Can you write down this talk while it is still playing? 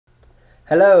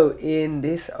Hello, in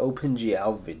this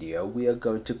OpenGL video we are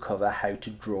going to cover how to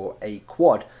draw a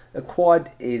quad. A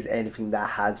quad is anything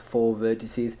that has 4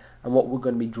 vertices, and what we're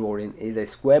going to be drawing is a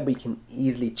square, but you can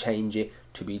easily change it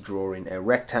to be drawing a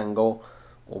rectangle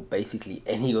or basically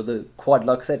any other quad.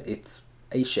 Like I said, it's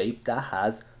a shape that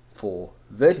has 4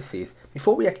 vertices.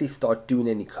 Before we actually start doing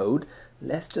any code,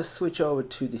 let's just switch over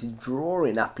to this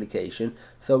drawing application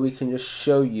so we can just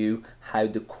show you how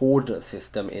the coordinate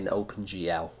system in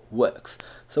OpenGL works.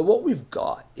 So what we've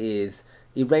got is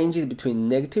it ranges between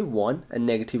 -1 and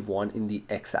 -1 in the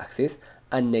x-axis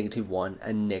and -1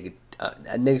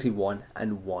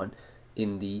 and 1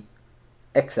 in the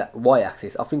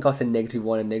y-axis. I think I said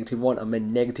 -1 and -1. I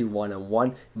meant -1 and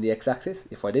 1 in the x-axis.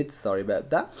 If I did, sorry about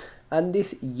that. And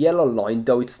this yellow line,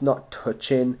 though it's not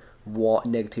touching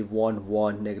 -1,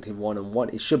 1, -1 and 1,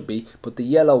 it should be, but the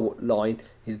yellow line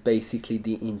is basically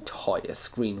the entire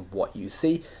screen, what you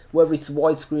see. Whether it's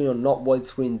widescreen or not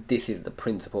widescreen, this is the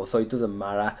principle. So it doesn't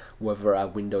matter whether our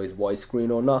window is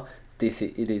widescreen or not,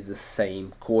 it is the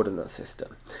same coordinate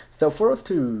system. So for us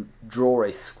to draw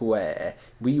a square,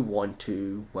 we want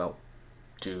to, well,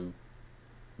 do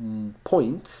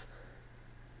points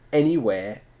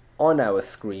anywhere on our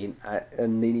screen,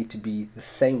 and they need to be the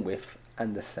same width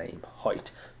and the same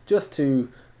height. Just to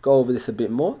go over this a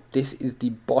bit more, this is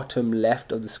the bottom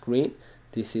left of the screen,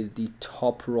 this is the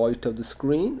top right of the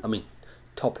screen,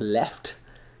 top left,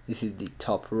 this is the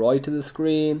top right of the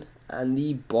screen, and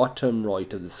the bottom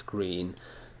right of the screen.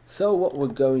 So what we're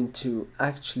going to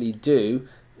actually do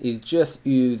is just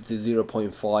use the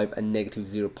 0.5 and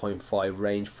 -0.5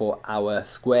 range for our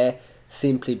square,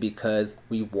 simply because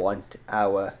we want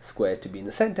our square to be in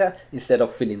the center instead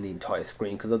of filling the entire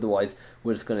screen, because otherwise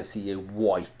we're just going to see a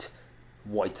white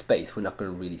space. We're not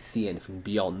going to really see anything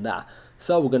beyond that.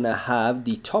 So we're going to have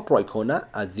the top right corner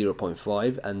at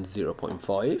 0.5 and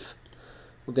 0.5.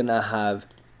 We're going to have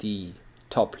the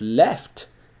top left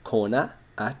corner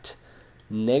at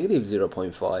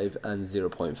 -0.5 and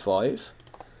 0.5.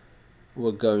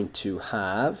 We're going to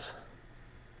have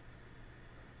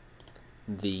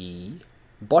the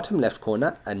bottom left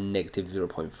corner at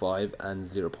 -0.5 and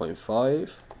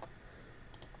 0.5,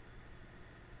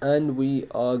 and we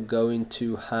are going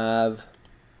to have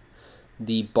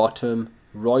the bottom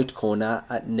right corner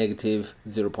at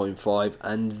 -0.5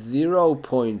 and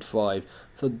 0.5.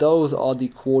 So those are the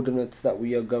coordinates that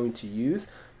we are going to use.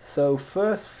 So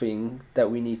first thing that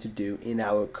we need to do in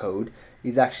our code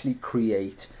is actually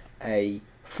create a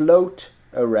float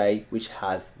array which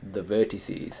has the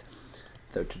vertices.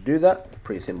 So to do that,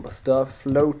 pretty simple stuff.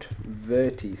 Float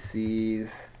vertices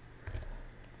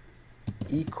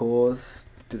equals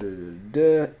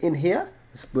in here,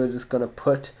 we're just going to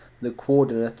put the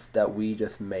coordinates that we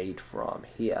just made from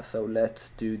here. So let's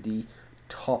do the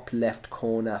top left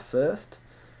corner first.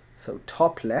 So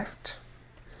top left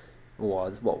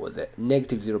was, what was it,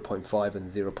 -0.5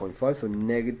 and 0.5. So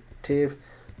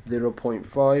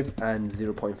 -0.5 and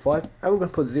 0.5, and we're going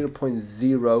to put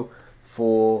 0.0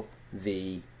 for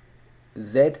the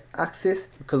Z axis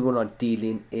because we're not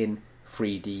dealing in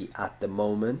 3D at the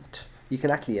moment. You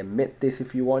can actually omit this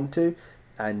if you want to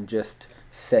and just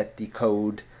set the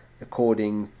code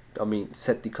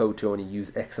set the code to only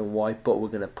use X and Y, but we're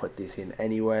going to put this in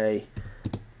anyway.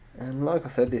 And like I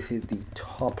said, this is the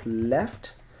top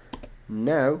left.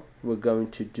 Now we're going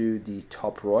to do the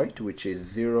top right, which is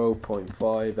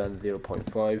 0.5 and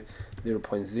 0.5,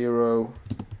 0.0,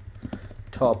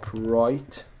 top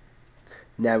right.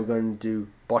 Now we're going to do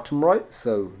bottom right,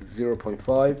 so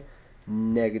 0.5,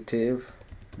 -0.5,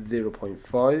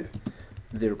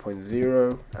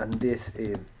 0.0, and this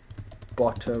is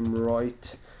bottom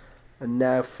right. And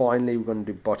now finally we're going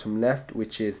to do bottom left,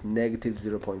 which is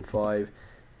 -0.5,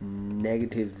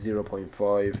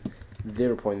 -0.5,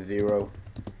 0.0,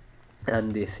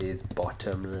 and this is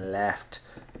bottom left.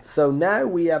 So now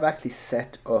we have actually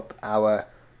set up our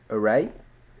array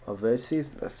of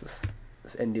vertices. Let's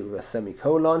end it with a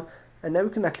semicolon, and now we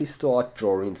can actually start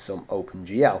drawing some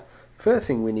OpenGL. First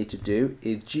thing we need to do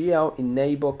is GL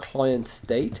enable client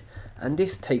state, and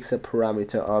this takes a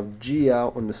parameter of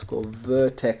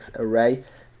GL_vertex array.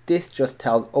 This just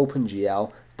tells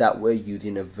OpenGL that we're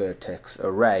using a vertex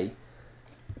array,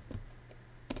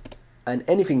 and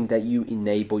anything that you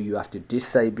enable you have to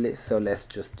disable it. So let's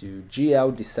just do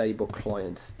GL disable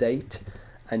client state,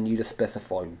 and you just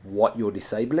specify what you're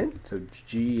disabling. So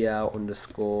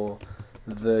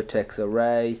GL_vertex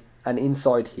array, and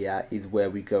inside here is where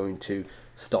we're going to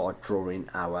start drawing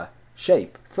our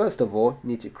shape. First of all, you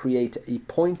need to create a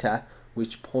pointer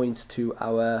which points to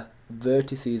our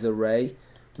vertices array,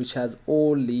 which has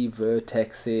all the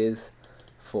vertexes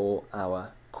for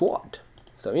our quad.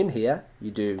 So in here you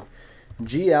do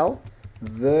GL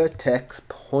vertex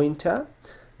pointer.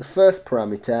 The first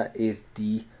parameter is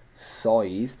the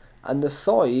size, and the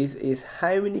size is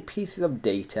how many pieces of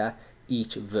data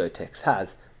each vertex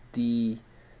has. Each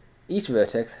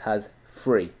vertex has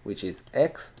 3, which is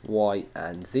X, Y,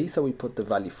 and Z. So we put the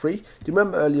value 3. Do you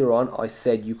remember earlier on I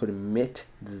said you could omit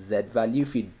the Z value?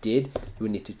 If you did, you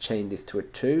would need to change this to a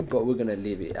 2, but we're going to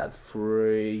leave it at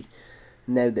 3.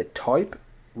 Now the type,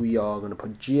 we are going to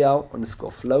put GL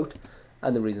underscore float,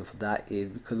 and the reason for that is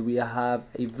because we have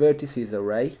a vertices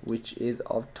array which is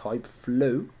of type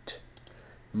float.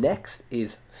 Next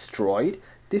is stride.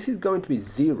 This is going to be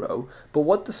 0, but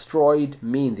what the stride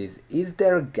means is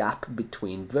there a gap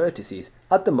between vertices?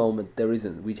 At the moment there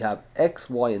isn't. We have X,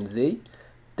 Y, and Z,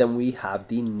 then we have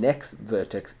the next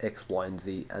vertex X, Y, and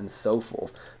Z, and so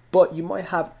forth. But you might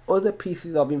have other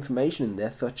pieces of information in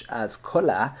there, such as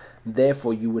color,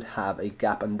 therefore you would have a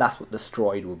gap, and that's what the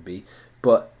stride would be.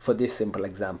 But for this simple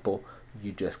example,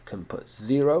 you just can put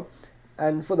 0,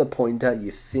 and for the pointer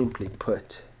you simply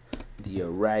put the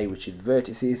array, which is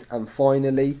vertices, and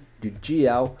finally do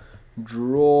GL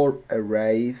draw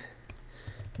arrays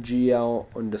GL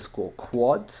underscore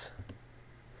quads,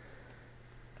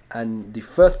 and the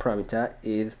first parameter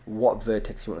is what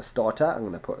vertex you want to start at. I'm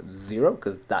going to put 0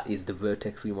 because that is the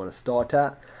vertex we want to start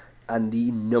at, and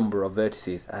the number of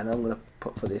vertices, and I'm going to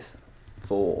put for this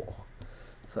 4.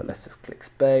 So let's just click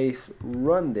space,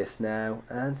 run this now,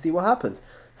 and see what happens.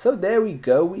 So there we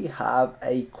go, we have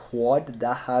a quad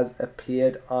that has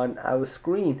appeared on our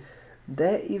screen.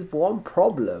 There is one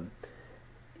problem.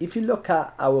 If you look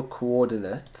at our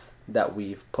coordinates that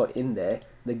we've put in there,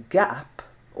 the gap,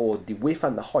 or the width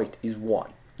and the height, is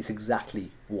 1. It's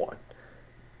exactly 1.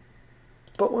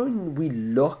 But when we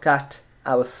look at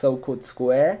our so-called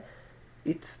square,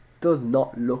 it does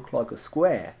not look like a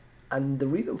square. And the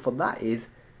reason for that is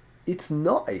it's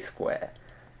not a square.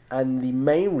 And the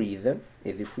main reason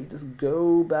is, if we just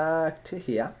go back to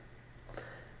here,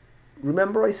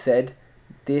 remember I said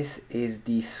this is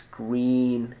the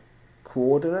screen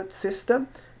coordinate system,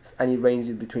 and it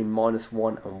ranges between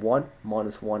 -1 and 1,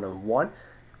 -1 and 1,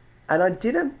 and I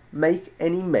didn't make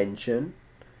any mention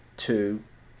to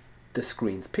the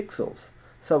screen's pixels.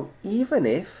 So even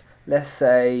if, let's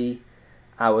say,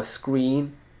 our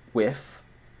screen width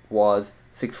was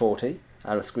 640,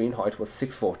 our screen height was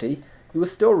 640, it will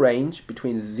still range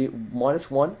between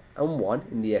 -1 and 1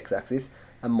 in the x-axis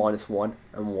and -1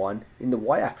 and 1 in the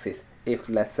y-axis. If,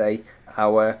 let's say,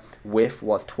 our width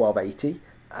was 1280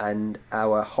 and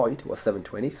our height was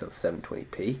 720, so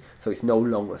 720p, so it's no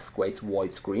longer a square, it's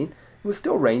widescreen, it will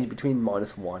still range between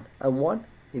 -1 and 1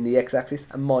 in the x-axis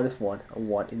and -1 and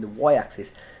 1 in the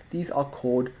y-axis. These are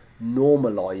called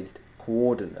normalized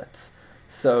coordinates.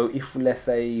 So if, let's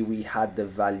say, we had the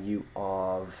value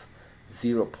of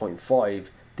 0.5,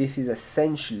 this is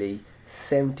essentially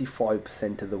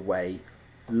 75% of the way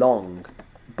long.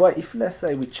 But if, let's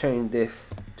say, we change this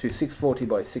to 640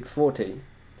 by 640,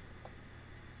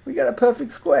 we get a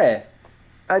perfect square.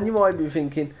 And you might be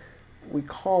thinking, we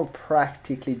can't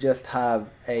practically just have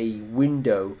a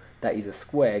window that is a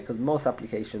square, because most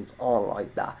applications aren't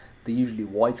like that. They're usually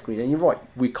widescreen, and you're right,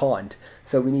 we can't.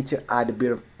 So we need to add a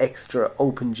bit of extra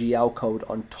OpenGL code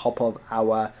on top of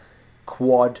our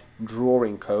quad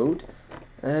drawing code.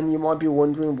 And you might be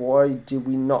wondering, why did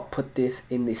we not put this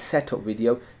in the setup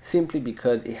video? Simply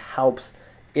because it helps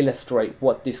illustrate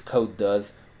what this code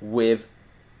does with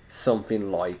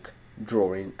something like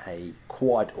drawing a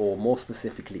quad, or more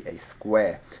specifically a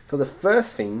square. So the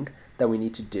first thing that we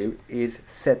need to do is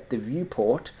set the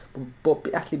viewport,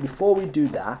 but actually before we do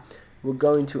that, we're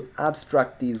going to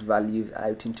abstract these values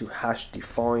out into hash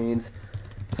defines,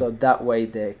 so that way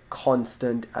they're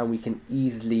constant and we can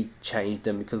easily change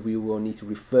them, because we will need to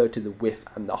refer to the width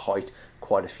and the height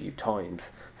quite a few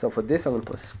times. So for this, I'm going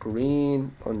to put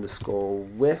screen underscore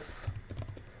width,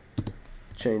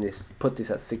 change this, put this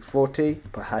at 640,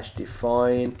 put hash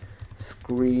define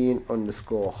screen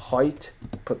underscore height,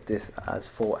 put this as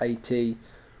 480,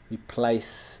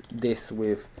 replace this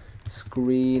with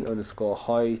screen underscore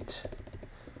height,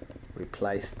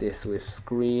 replace this with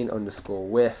screen underscore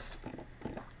width.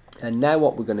 And now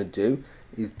what we're going to do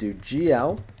is do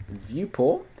GL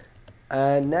viewport,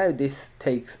 and now this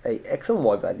takes a x and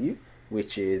y value,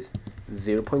 which is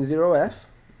 0.0f,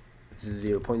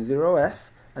 0.0f,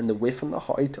 and the width and the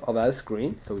height of our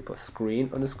screen. So we put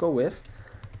screen underscore width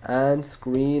and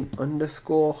screen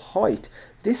underscore height.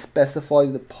 This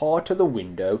specifies the part of the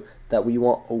window that we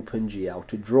want OpenGL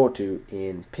to draw to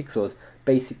in pixels.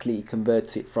 Basically, it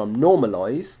converts it from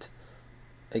normalized,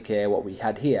 okay, what we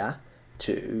had here,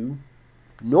 to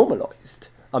normalized.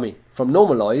 from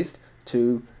normalized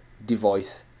to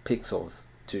device pixels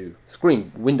to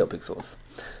screen window pixels.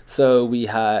 So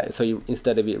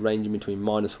instead of it ranging between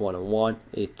 -1 and 1,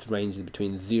 it ranges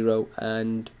between 0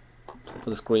 and, for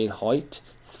the screen height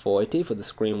is 480, for the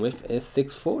screen width is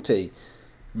 640.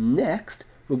 Next,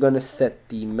 we're going to set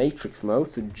the matrix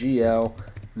mode, so GL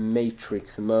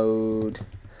matrix mode.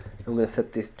 I'm going to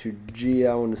set this to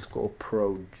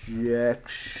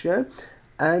GL_projection,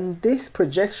 and this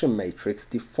projection matrix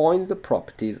defines the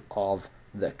properties of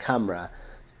the camera.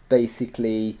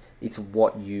 Basically, it's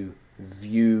what you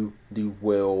view the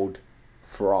world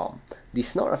from. This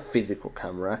is not a physical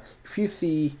camera. If you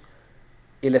see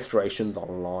illustrations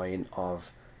online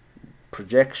of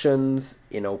projections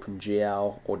in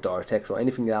OpenGL or DirectX or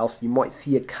anything else, you might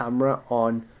see a camera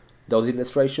on those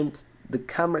illustrations. The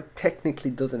camera technically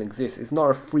doesn't exist. It's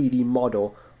not a 3D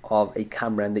model of a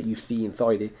camera and that you see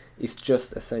inside it. It's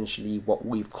just essentially what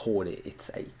we've called it. It's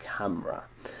a camera.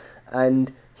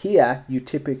 And here you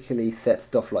typically set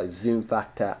stuff like zoom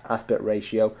factor, aspect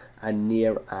ratio, and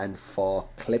near and far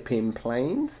clipping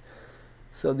planes.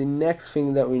 So the next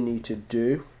thing that we need to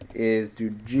do is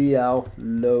do GL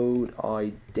load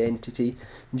identity.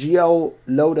 GL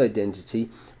load identity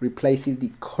replaces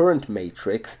the current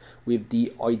matrix with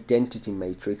the identity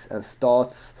matrix and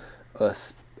starts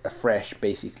us afresh,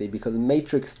 basically, because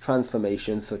matrix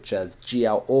transformations such as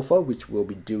GL ortho, which we'll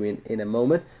be doing in a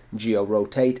moment, GL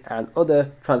rotate, and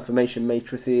other transformation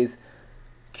matrices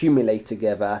accumulate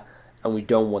together, and we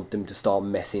don't want them to start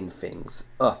messing things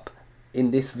up.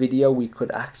 In this video, we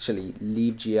could actually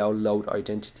leave GL load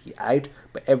identity out,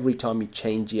 but every time you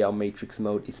change GL matrix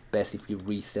mode, it's best if you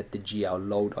reset the GL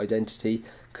load identity,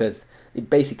 because it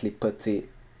basically puts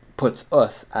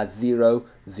us at 0,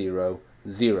 0,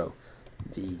 0.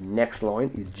 The next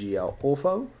line is GL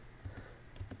ortho,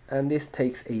 and this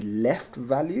takes a left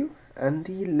value, and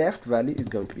the left value is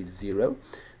going to be 0.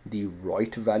 The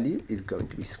right value is going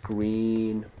to be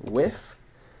screen width.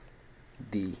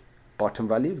 The bottom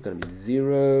value is going to be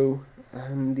 0,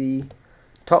 and the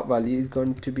top value is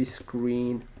going to be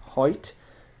screen height.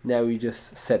 Now we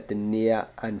just set the near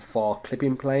and far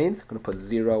clipping planes. I'm going to put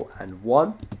 0 and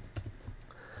 1.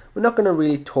 We're not going to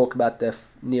really talk about the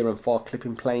near and far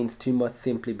clipping planes too much,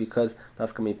 simply because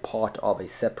that's going to be part of a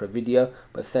separate video.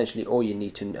 But essentially, all you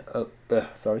need to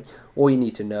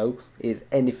know, is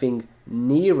anything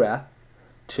nearer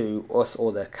to us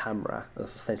or the camera,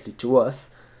 essentially to us,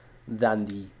 than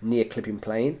the near clipping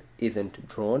plane isn't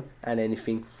drawn, and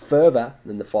anything further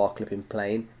than the far clipping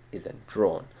plane isn't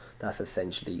drawn. That's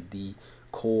essentially the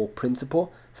core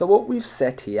principle. So what we've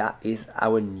set here is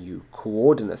our new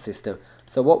coordinate system.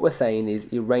 So what we're saying is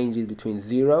it ranges between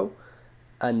 0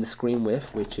 and the screen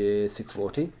width, which is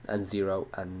 640, and 0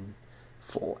 and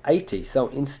 480. So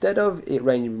instead of it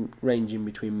ranging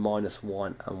between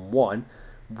 -1 and 1,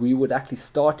 we would actually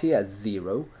start here at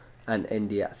 0 and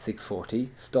end it at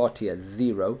 640, start here at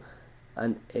 0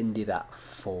 and end it at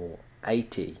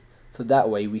 480. So that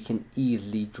way we can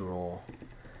easily draw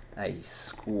a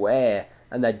square,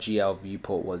 and that GL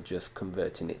viewport was just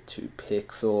converting it to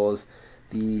pixels.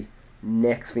 The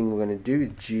next thing we're going to do is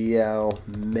GL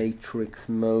matrix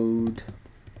mode,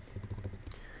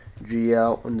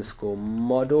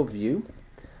 GL_model view.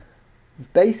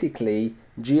 Basically,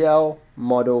 GL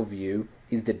model view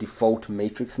is the default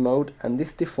matrix mode, and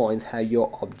this defines how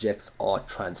your objects are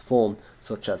transformed,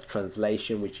 such as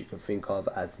translation, which you can think of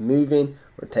as moving,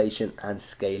 rotation, and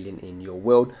scaling in your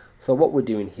world. So what we're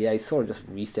doing here is sort of just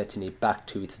resetting it back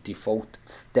to its default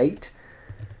state,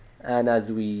 and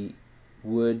as we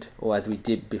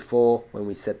did before when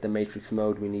we set the matrix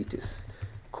mode, we need to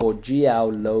call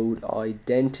GL load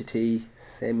identity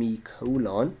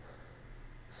semicolon.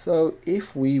 So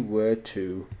if we were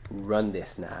to run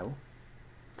this now,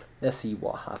 let's see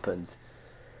what happens.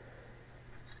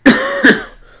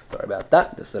 Sorry about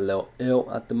that, just a little ill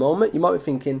at the moment. You might be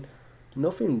thinking,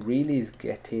 nothing really is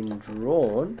getting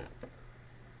drawn.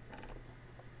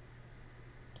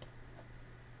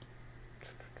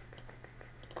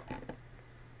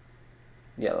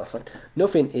 Yeah, that's fine.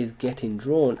 Nothing is getting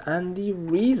drawn, and the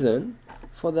reason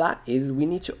for that is we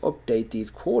need to update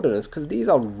these coordinates, because these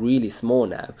are really small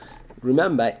now.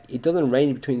 Remember, it doesn't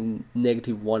range between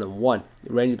 -1 and 1.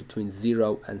 It ranges between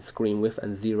 0 and screen width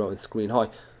and 0 and screen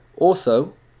height.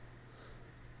 Also,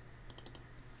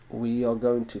 we are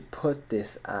going to put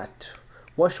this at,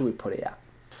 what should we put it at?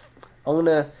 I'm going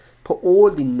to put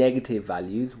all the negative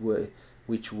values,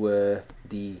 which were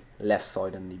the left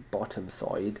side and the bottom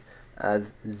side,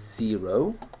 as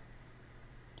 0.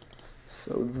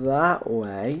 So that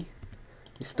way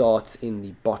it starts in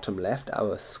the bottom left,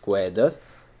 our square does.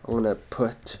 I'm going to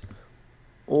put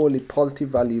all the positive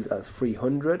values as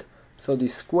 300. So the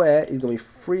square is going to be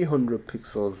 300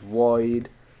 pixels wide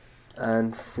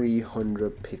and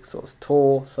 300 pixels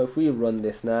tall. So if we run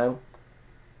this now,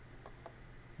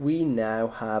 we now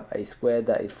have a square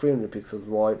that is 300 pixels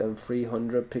wide and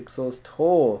 300 pixels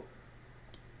tall.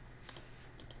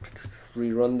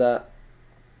 Rerun that.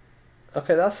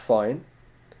 Okay, that's fine.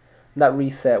 That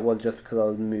reset was just because I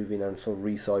was moving and sort of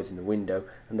resizing the window,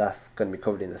 and that's going to be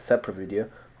covered in a separate video.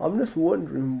 I'm just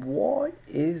wondering, why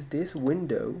is this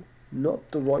window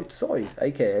not the right size?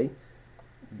 AKA,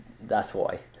 that's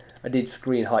why. I did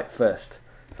screen height first.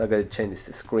 So I'm going to change this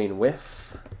to screen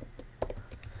width.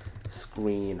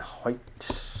 Screen height.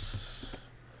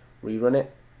 Rerun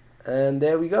it. And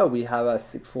there we go. We have a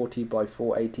 640 by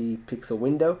 480 pixel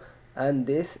window. And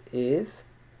this is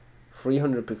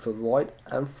 300 pixels wide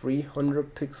and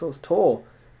 300 pixels tall.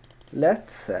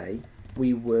 Let's say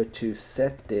we were to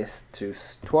set this to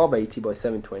 1280 by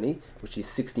 720, which is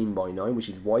 16 by 9, which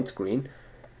is widescreen.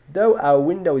 Though our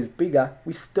window is bigger,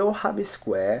 we still have a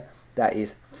square that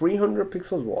is 300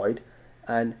 pixels wide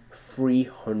and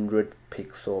 300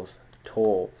 pixels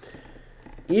tall.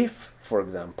 If, for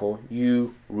example,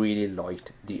 you really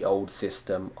liked the old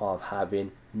system of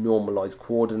having normalized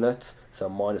coordinates, so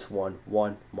 -1,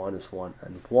 1, -1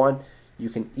 and 1, you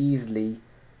can easily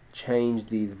change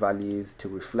these values to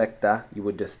reflect that. You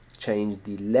would just change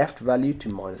the left value to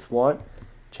 -1,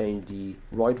 change the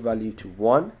right value to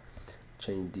 1,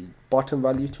 change the bottom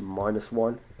value to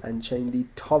 -1, and change the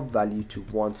top value to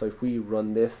 1. So if we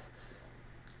run this,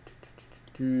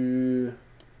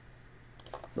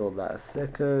 hold that a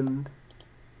second.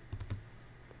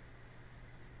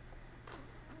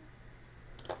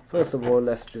 First of all,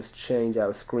 let's just change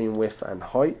our screen width and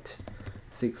height.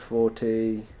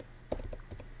 640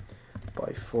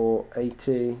 by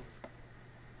 480.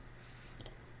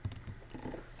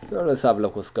 So let's have a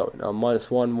look what's going on.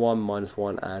 -1, 1,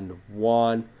 -1 and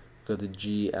 1. Go to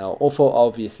GL. Also,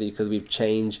 obviously, because we've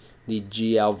changed the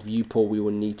GL viewport, we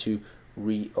will need to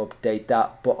re-update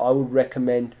that. But I would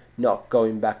recommend not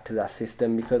going back to that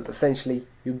system, because essentially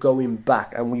you're going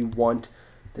back, and we want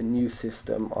the new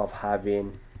system of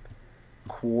having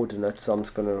coordinates. So I'm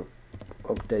just going to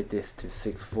update this to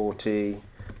 640,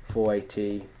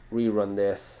 480, rerun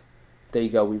this. There you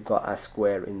go, we've got a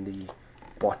square in the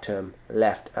bottom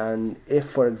left. And if,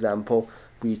 for example,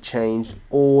 we change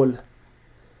all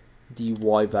the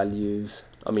y values,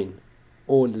 I mean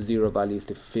all the 0 values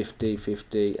to 50,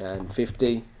 50 and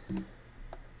 50,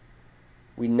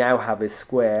 we now have a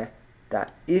square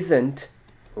that isn't,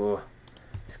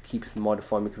 this keeps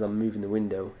modifying because I'm moving the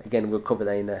window. Again, we'll cover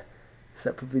that in a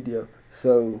separate video.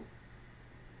 So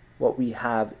what we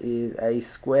have is a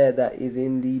square that is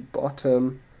in the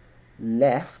bottom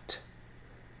left,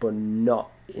 but not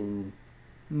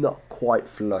quite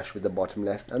flush with the bottom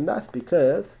left, and that's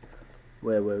because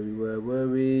where were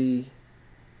we?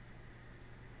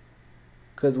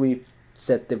 Because we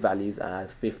set the values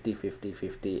as 50, 50,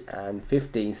 50 and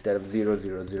 50 instead of 0,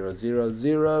 0, 0, 0,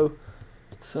 0.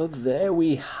 So there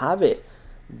we have it.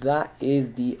 That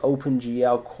is the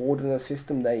OpenGL coordinate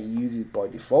system that it uses by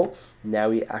default.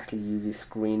 Now it actually uses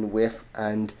screen width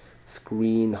and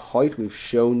screen height. We've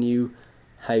shown you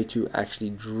how to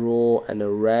actually draw an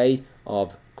array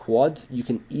of quads. You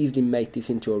can easily make this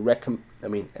into a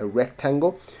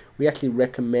rectangle. We actually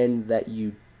recommend that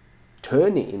you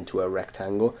turn it into a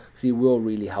rectangle, because it will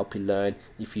really help you learn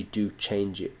if you do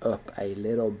change it up a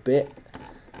little bit.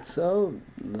 So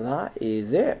that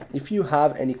is it. If you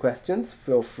have any questions,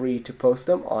 feel free to post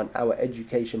them on our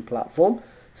education platform,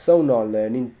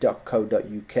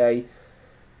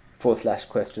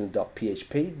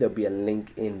 sonarlearning.co.uk/questions.php. There'll be a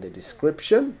link in the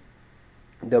description.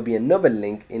 There'll be another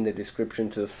link in the description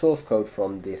to the source code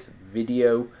from this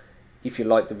video. If you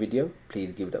like the video,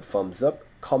 please give it a thumbs up,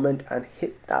 comment and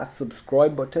hit that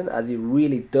subscribe button, as it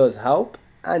really does help.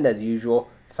 And as usual,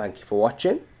 thank you for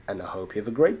watching, and I hope you have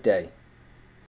a great day.